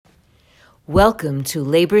Welcome to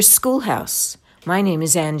Labor's Schoolhouse. My name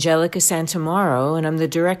is Angelica Santamaro, and I'm the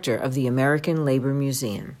director of the American Labor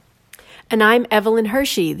Museum. And I'm Evelyn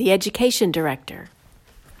Hershey, the education director.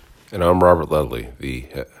 And I'm Robert Ledley, the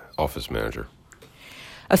office manager.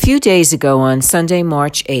 A few days ago, on Sunday,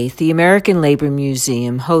 March 8th, the American Labor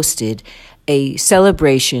Museum hosted a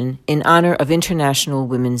celebration in honor of International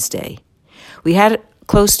Women's Day. We had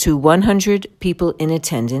close to 100 people in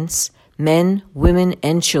attendance, men, women,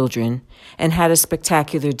 and children, and had a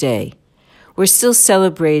spectacular day. We're still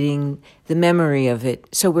celebrating the memory of it,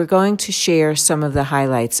 so we're going to share some of the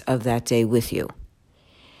highlights of that day with you.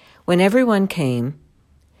 When everyone came,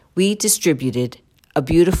 we distributed a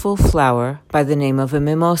beautiful flower by the name of a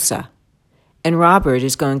mimosa, and Robert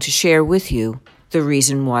is going to share with you the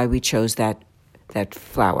reason why we chose that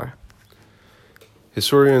flower.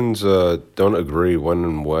 Historians don't agree when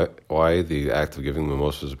and why the act of giving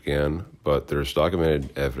mimosas began, but there's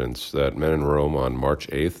documented evidence that men in Rome on March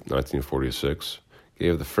 8th, 1946,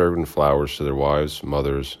 gave the fragrant flowers to their wives,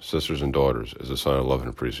 mothers, sisters, and daughters as a sign of love and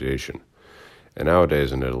appreciation. And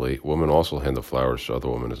nowadays in Italy, women also hand the flowers to other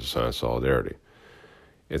women as a sign of solidarity.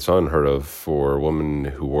 It's unheard of for women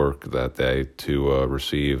who work that day to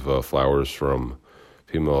receive flowers from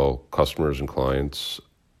female customers and clients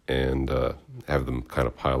and have them kind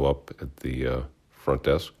of pile up at the front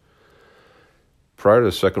desk. Prior to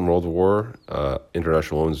the Second World War,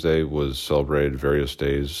 International Women's Day was celebrated various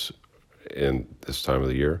days in this time of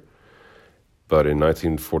the year. But in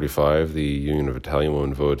 1945, the Union of Italian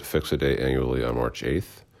Women voted to fix a day annually on March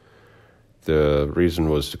 8th. The reason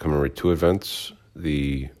was to commemorate two events.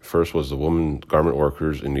 The first was the women garment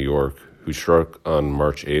workers in New York who struck on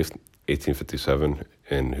March 8th, 1857,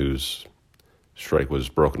 and whose strike was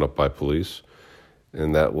broken up by police.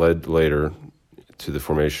 And that led later to the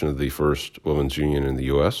formation of the first women's union in the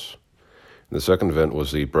U.S. And the second event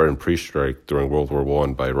was the bread and preach strike during World War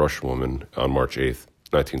I by Russian women on March 8th,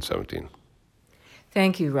 1917.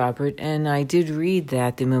 Thank you, Robert. And I did read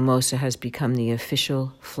that the mimosa has become the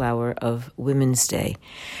official flower of Women's Day.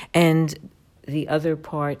 And the other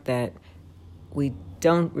part that we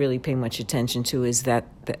don't really pay much attention to is that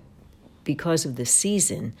because of the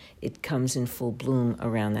season, it comes in full bloom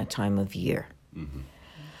around that time of year. Mm-hmm.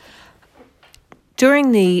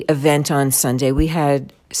 During the event on Sunday, we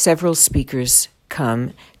had several speakers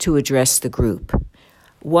come to address the group.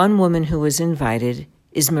 One woman who was invited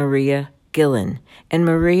is Maria Gillen, and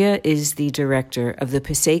Maria is the director of the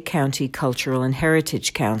Passaic County Cultural and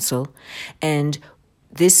Heritage Council, and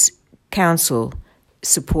this council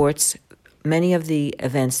supports many of the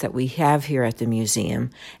events that we have here at the museum,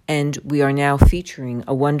 and we are now featuring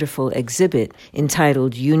a wonderful exhibit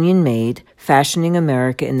entitled Union Made, Fashioning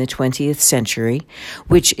America in the 20th Century,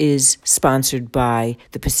 which is sponsored by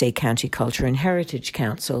the Passaic County Culture and Heritage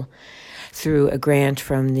Council through a grant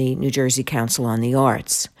from the New Jersey Council on the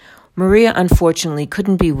Arts. Maria, unfortunately,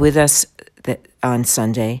 couldn't be with us on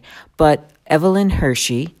Sunday, but Evelyn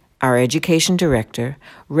Hershey, our education director,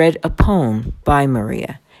 read a poem by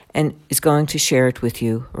Maria and is going to share it with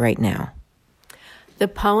you right now. The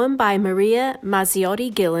poem by Maria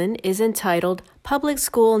Mazziotti Gillen is entitled Public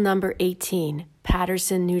School Number 18,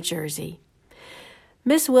 Paterson, New Jersey.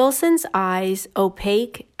 Miss Wilson's eyes,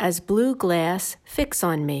 opaque as blue glass, fix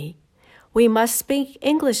on me. We must speak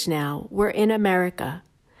English now. We're in America.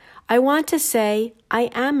 I want to say I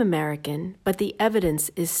am American, but the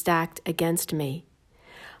evidence is stacked against me.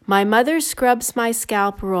 My mother scrubs my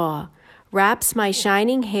scalp raw, wraps my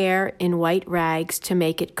shining hair in white rags to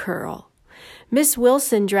make it curl. Miss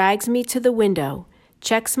Wilson drags me to the window,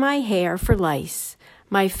 checks my hair for lice.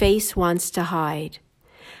 My face wants to hide.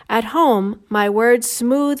 At home, my words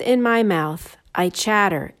smooth in my mouth. I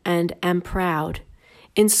chatter and am proud.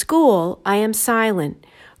 In school, I am silent,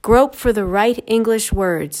 grope for the right English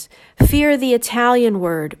words. Fear the Italian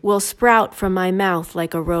word will sprout from my mouth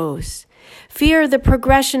like a rose. Fear the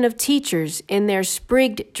progression of teachers in their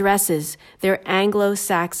sprigged dresses, their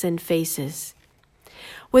Anglo-Saxon faces.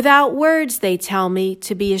 Without words, they tell me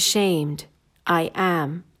to be ashamed. I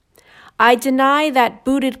am. I deny that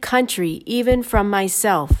booted country even from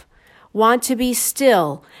myself, want to be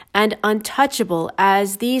still and untouchable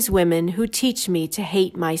as these women who teach me to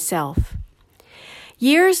hate myself.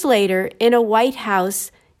 Years later, in a White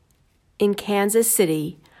House in Kansas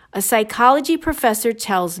City, a psychology professor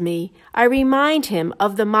tells me I remind him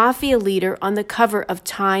of the mafia leader on the cover of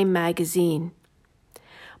Time magazine.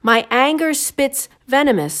 My anger spits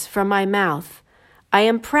venomous from my mouth. I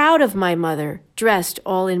am proud of my mother, dressed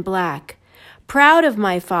all in black, proud of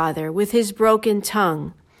my father with his broken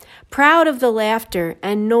tongue, proud of the laughter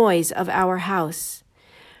and noise of our house.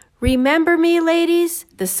 Remember me, ladies,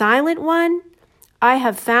 the silent one? I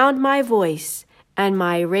have found my voice, and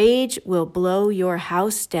my rage will blow your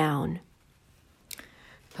house down.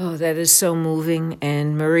 Oh, that is so moving.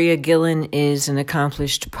 And Maria Gillen is an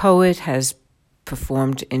accomplished poet, has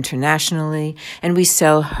performed internationally, and we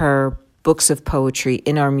sell her books of poetry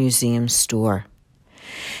in our museum store.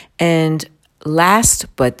 And last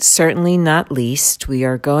but certainly not least, we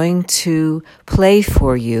are going to play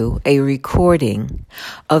for you a recording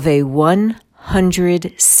of a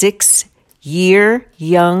 106-year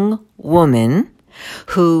young woman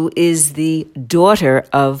who is the daughter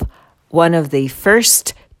of one of the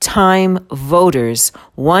first-time voters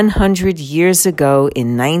 100 years ago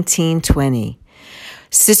in 1920.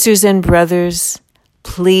 Sisters and brothers,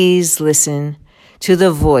 please listen to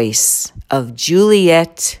the voice of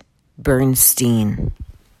Juliette Bernstein.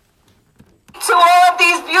 To all of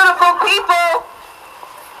these beautiful people.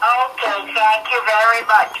 Okay, thank you very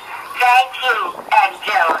much. Thank you,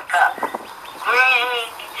 Angelica.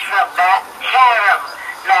 Greetings from Chatham,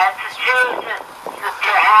 Massachusetts,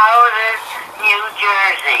 to Howard, New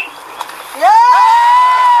Jersey.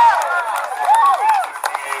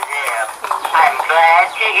 I'm glad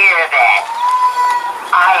to hear that.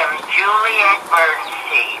 I am Juliette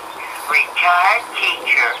Bernstein, retired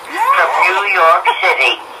teacher from New York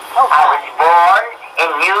City. I was born in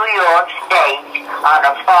New York State on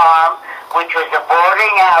a farm which was a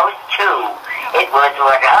boarding house too. It was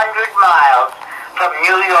 100 miles from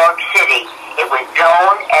New York City. It was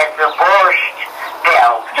known as the Borscht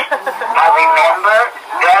Belt. I remember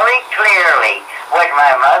very clearly when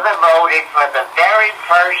my mother voted for the very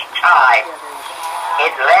first time.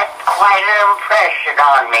 It left quite an impression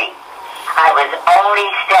on me. I was only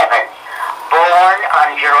 7, born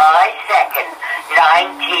on July 2nd,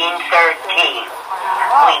 1913.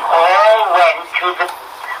 We all went to the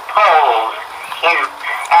polls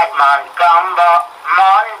at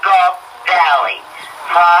Montgomery Valley,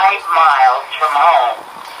 5 miles from home.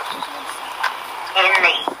 In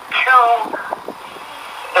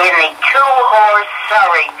the two-horse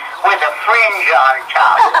surrey with a fringe on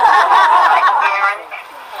top. My parents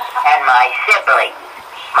and my siblings.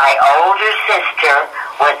 My older sister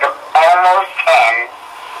was almost 10.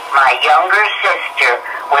 My younger sister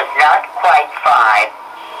was not quite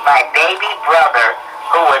 5. My baby brother,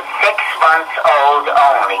 who was 6 months old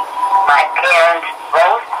only. My parents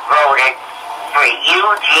both voted for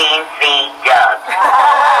Eugene V. Doug.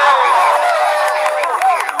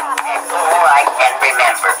 That's all I can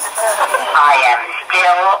remember. I am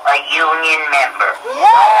still a union member.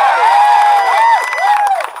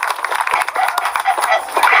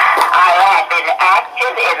 I had been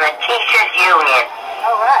active in the Teachers Union,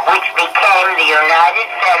 which became the United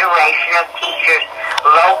Federation of Teachers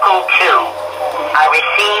Local 2. I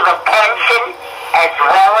receive a pension as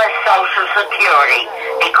well as Social Security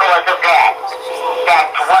because of that.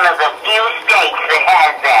 That's one of the few states that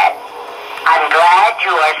has that. I'm glad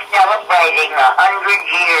you are celebrating 100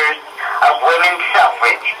 years of women's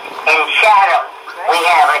suffrage. In Chatham, we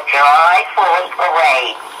have a July 4th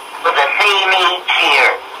parade with a theme each year.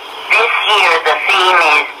 This year, the theme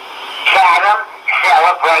is Chatham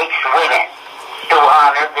Celebrates Women to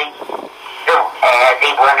honor the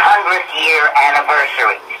 100th year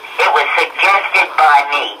anniversary. It was suggested by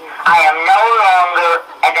me. I am no longer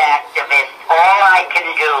an activist. All I can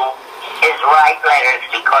do is write letters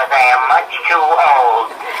because I am much too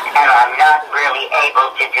old and I'm not really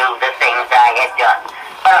able to do the things I had done.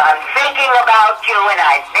 But I'm thinking about you and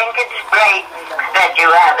I think it's great that you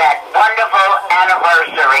have that wonderful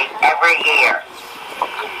anniversary every year.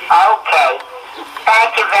 Okay.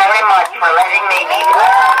 Thank you very much for letting me be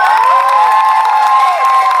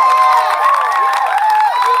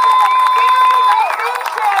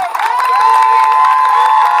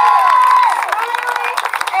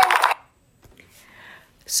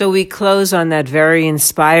So we close on that very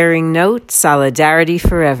inspiring note, solidarity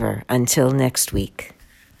forever. Until next week.